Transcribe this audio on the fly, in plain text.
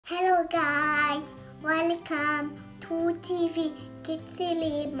Hello guys, welcome to TV Kids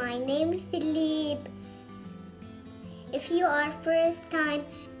Philippe. My name is Philippe. If you are first time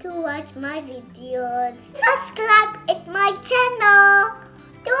to watch my videos, subscribe at my channel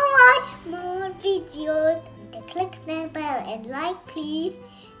to watch more videos. And click the bell and like please.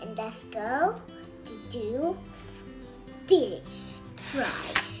 And let's go to do this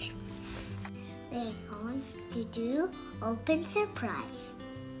prize. We're going to do open surprise.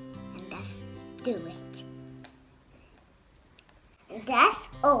 And let's do it. And let's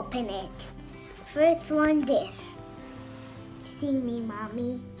open it. First one, this. See me,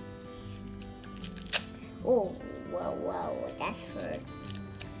 mommy. Oh, wow, that's first.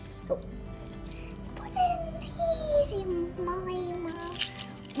 Oh. Put it here in my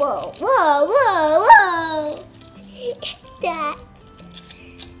mouth. Whoa. That's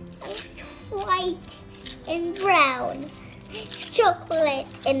white and brown. Chocolate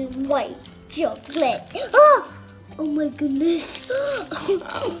and white chocolate. Oh my goodness. That's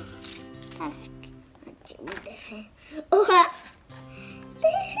oh,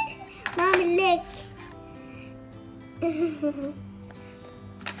 Mommy, look.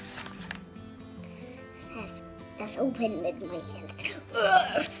 Let's open it with my hand.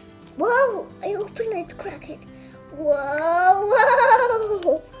 Whoa! I opened it, crack it. Whoa!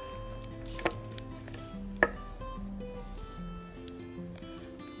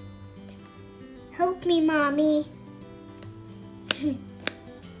 Help me, Mommy.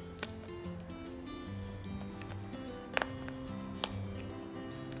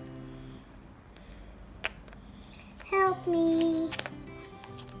 Help me.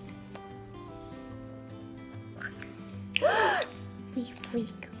 we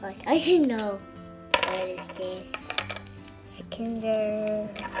got, I don't know. What is this? Kinder.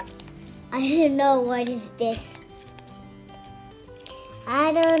 I don't know what is this.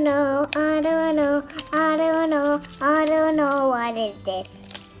 I don't know what is this.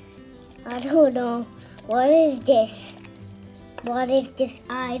 I don't know what is this. What is this?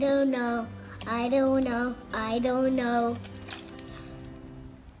 I don't know.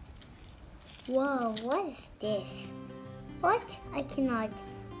 Whoa, what is this? What? I cannot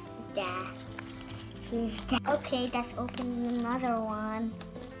use that. Okay, let's open another one.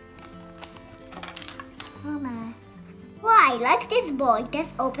 Mama. Why? Like this boy,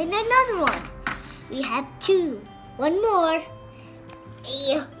 let's open another one. We have two. One more.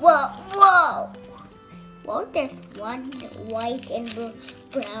 Whoa. Whoa, there's one white and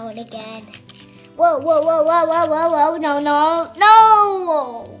brown again. Whoa.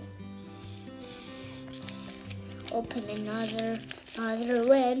 No. Open another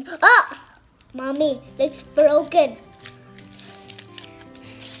one. Ah! Mommy, it's broken.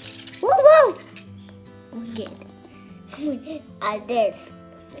 Whoa. Okay. There's.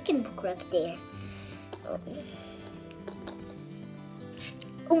 I can crack there.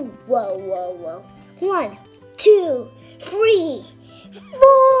 Oh, whoa. 1, 2, 3,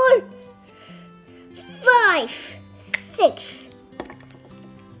 4, 5, 6,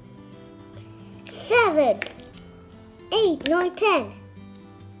 7, 8, 9, 10.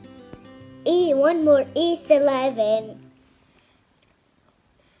 One more is 11.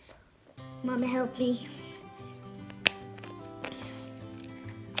 Mama, help me.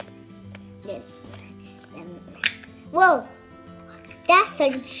 Whoa, that's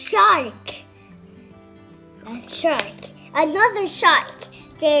a shark. Another shark.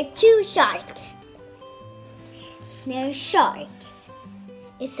 There are two sharks. They're sharks.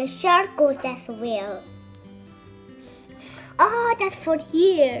 It's a shark or that's a whale. Oh, that's for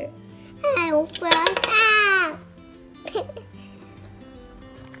here. Oh,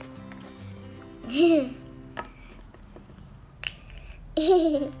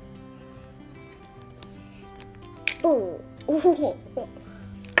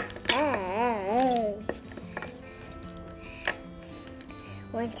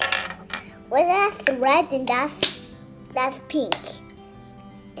 Well, that's red and that's pink.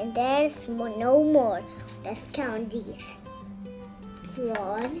 And there's no more. Let's count these.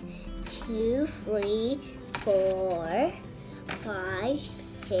 1, 2, 3, 4, 5,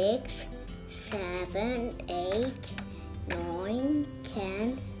 6, 7, 8, 9,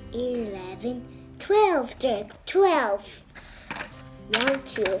 10, 11, 12. There's 12. 1,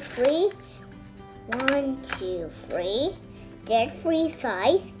 2, 3. 1, 2, 3. There's 3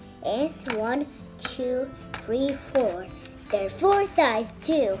 sides. And 1, 2, 3, 4. There's 4 sides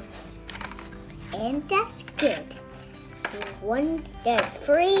too. And that's good. There's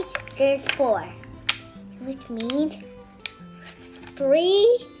 3, there's 4. Which means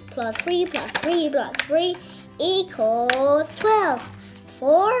 3 plus 3 plus 3 plus 3 equals 12.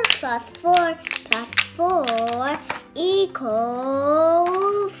 4 plus 4 plus 4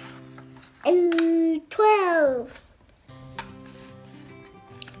 equals 12.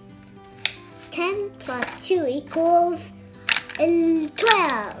 10 plus 2 equals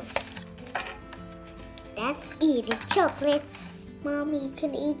 12. That's eating chocolate. Mommy, you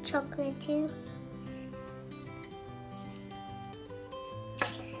can eat chocolate too.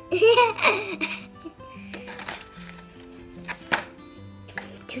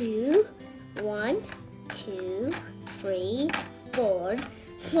 Two, 1, 2, 3, 4,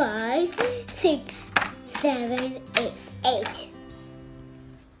 5, 6, 7, 8.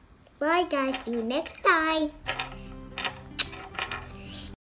 Bye guys, see you next time.